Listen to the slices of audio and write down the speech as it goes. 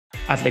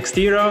At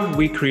Lextira,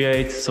 we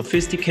create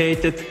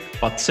sophisticated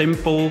but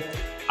simple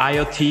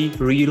IoT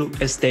real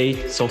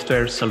estate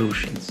software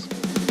solutions.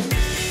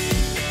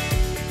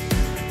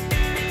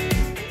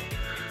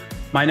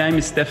 My name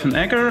is Stefan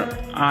Egger.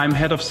 I'm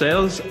head of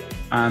sales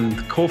and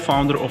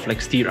co-founder of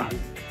Lextira.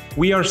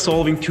 We are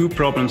solving two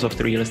problems of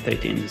the real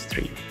estate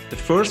industry. The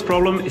first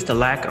problem is the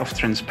lack of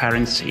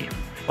transparency,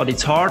 but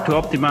it's hard to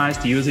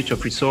optimize the usage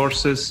of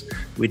resources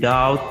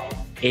without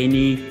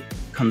any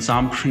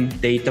consumption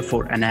data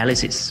for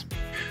analysis.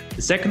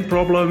 The second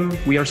problem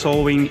we are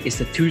solving is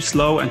the too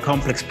slow and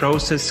complex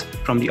process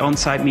from the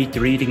on-site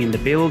meter reading in the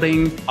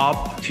building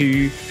up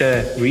to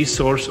the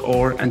resource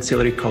or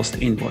ancillary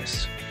cost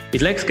invoice.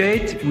 With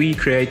Lexgate, we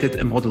created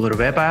a modular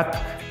web app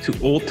to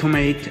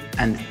automate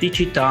and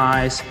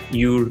digitize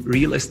your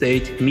real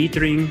estate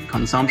metering,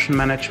 consumption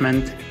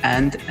management,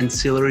 and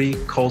ancillary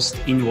cost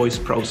invoice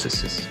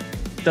processes.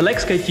 The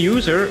Lexgate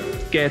user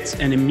gets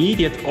an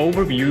immediate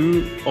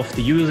overview of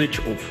the usage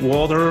of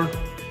water,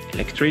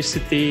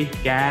 electricity,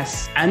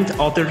 gas, and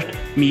other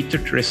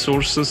metered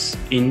resources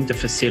in the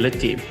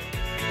facility.